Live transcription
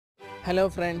Hello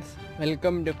friends,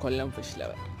 welcome to Kollam Fish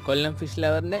Lover. Kollam Fish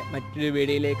Loverന്റെ മറ്റൊരു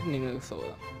വീഡിയോയിലേക്ക് നിങ്ങൾക്ക്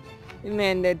സ്വാഗതം. ഇന്ന്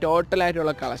എൻ്റെ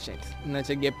ടോട്ടലായിട്ടുള്ള കളക്ഷൻസ് എന്ന്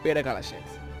വെച്ചാൽ ഗപ്പിയുടെ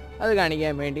കളക്ഷൻസ് അത്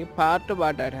കാണിക്കാൻ വേണ്ടി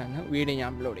പാർട്ടായിട്ടാണ് വീഡിയോ ഞാൻ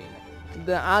അപ്ലോഡ് ചെയ്യുന്നത്.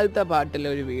 ഇത് ആദ്യത്തെ പാർട്ടിലെ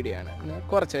ഒരു വീഡിയോ ആണ്.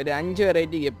 കുറച്ച് ഒരു 5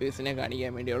 വെറൈറ്റി ഗപ്പീസിനെ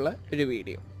കാണിക്കാൻ വേണ്ടിയുള്ള ഒരു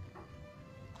വീഡിയോ.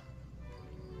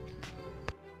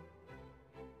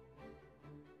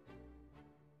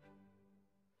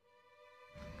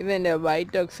 ഇതെൻ്റെ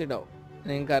വൈറ്റ് ടക്സിഡോ.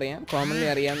 നിങ്ങൾക്കറിയാം, കോമൺലി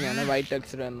അറിയാവുന്നതാണ് വൈറ്റ്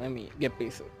ടക്സിഡോ എന്ന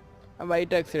ഗപ്പീസ്. ആ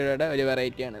വൈറ്റ് ടക്സിഡോയുടെ ഒരു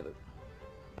വെറൈറ്റിയാണിത്.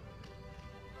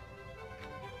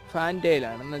 ഫാൻ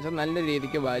ടെയിലാണ്, എന്ന് വെച്ചാൽ നല്ല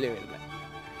രീതിക്ക് വാല് വരുന്നത്.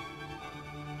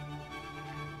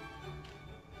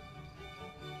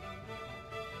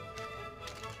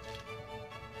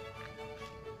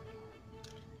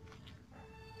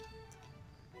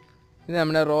 ഇത്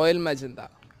നമ്മുടെ റോയൽ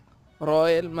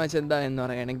മജന്ത എന്ന്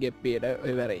പറയുന്ന ഗപ്പിയുടെ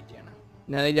ഒരു വെറൈറ്റിയാണ്.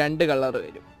 ഞാൻ 2 കളർ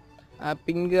വരും. ആ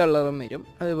പിങ്ക് കളറും വരും,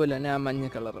 അതുപോലെ തന്നെ ആ മഞ്ഞ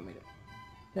കളറും വരും.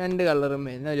 2 കളറും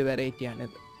വരുന്ന ഒരു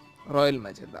വെറൈറ്റിയാണിത്, റോയൽ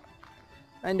മജന്ത.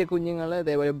 അതിൻ്റെ കുഞ്ഞുങ്ങൾ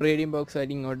അതേപോലെ ബ്രീഡിംഗ് ബോക്സ്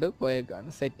ആയിട്ട് ഇങ്ങോട്ട്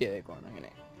പോയേക്കാണ്, സെറ്റ് ചെയ്തേക്കാണ്. അങ്ങനെ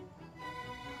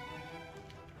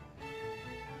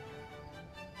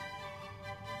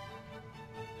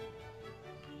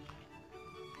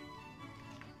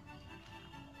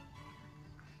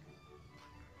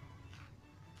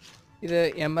ഇത്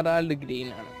എമറാൾഡ്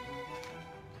ഗ്രീൻ ആണ്.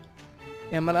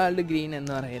 എമറാൾഡ് ഗ്രീൻ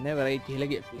എന്ന് പറയുന്ന വെറൈറ്റിയിലെ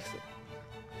ഗപ്പീസ്.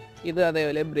 ഇത്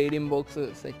അതേപോലെ ബ്രീഡിംഗ് ബോക്സ്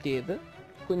സെറ്റ് ചെയ്ത്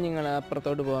കുഞ്ഞുങ്ങൾ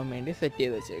അപ്പുറത്തോട്ട് പോകാൻ വേണ്ടി സെറ്റ്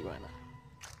ചെയ്ത് വെച്ചേക്കുവാണ്.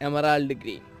 Emerald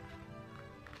green.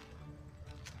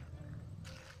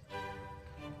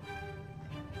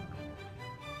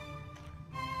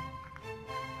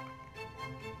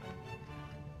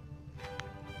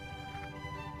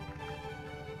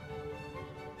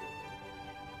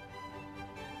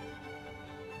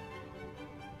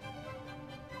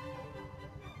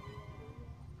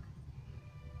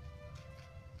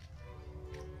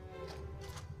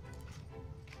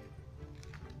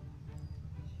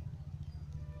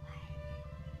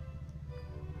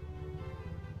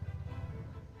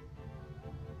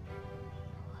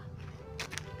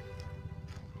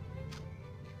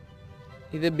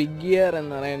 ഇത് ബിഗ് ഗിയർ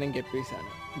എന്ന് പറയുന്ന ഗപ്പീസാണ്.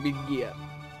 Big gear.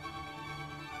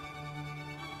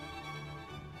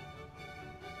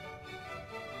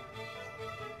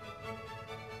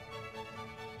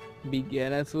 ബിഗ്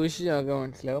ഗിയർ സൂക്ഷിച്ച് നോക്കാൻ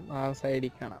മനസ്സിലാവും, ആ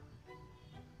സൈഡിൽ കാണാം.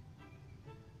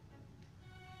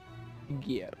 ബിഗ്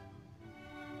ഗിയർ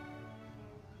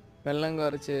വെള്ളം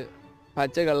കുറച്ച്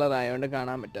പച്ച കളർ ആയതുകൊണ്ട്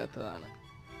കാണാൻ പറ്റാത്തതാണ്.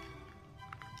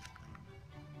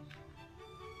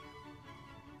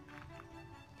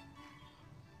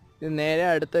 ഇത് നേരെ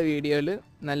അടുത്ത വീഡിയോയിൽ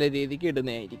നല്ല രീതിക്ക്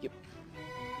ഇടുന്നതായിരിക്കും.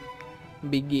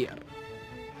 Big gear.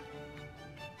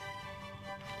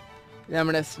 ഇത്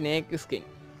നമ്മുടെ സ്നേക്ക്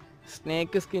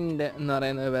സ്കിൻ്റെ എന്ന്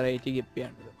പറയുന്ന വെറൈറ്റി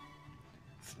ഗപ്പിയാണിത്.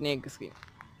 Snake skin.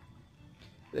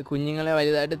 ഇത് കുഞ്ഞുങ്ങളെ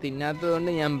വലുതായിട്ട് തിന്നാത്തത്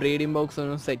കൊണ്ട് ഞാൻ ബ്രീഡിംഗ് ബോക്സ്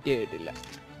ഒന്നും സെറ്റ് ചെയ്തിട്ടില്ല.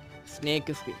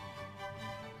 Snake skin.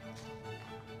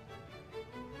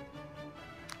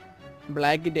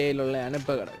 ബ്ലാക്ക് ടെയിലുള്ളതാണ്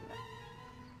ഇപ്പോൾ കിടക്കുന്നത്.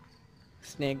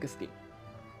 Snake skin.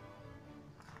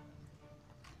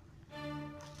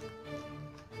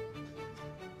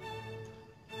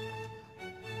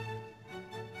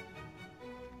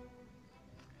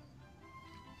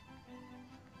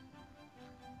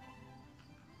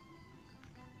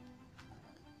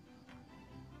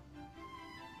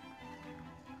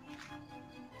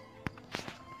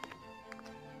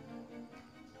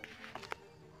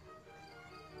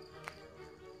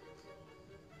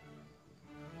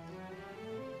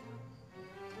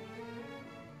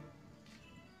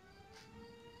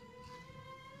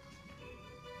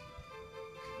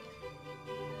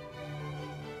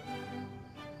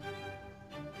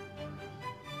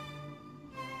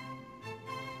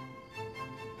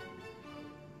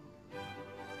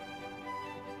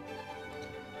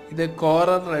 ഇത്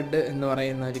കോറൽ റെഡ് എന്ന്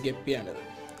പറയുന്ന ഒരു ഗപ്പിയാണിത്.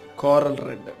 Coral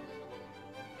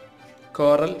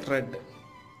red.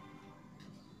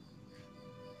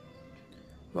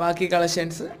 ബാക്കി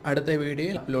കളക്ഷൻസ് അടുത്ത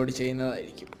വീഡിയോയിൽ അപ്ലോഡ്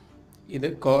ചെയ്യുന്നതായിരിക്കും. ഇത്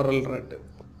കോറൽ റെഡ്.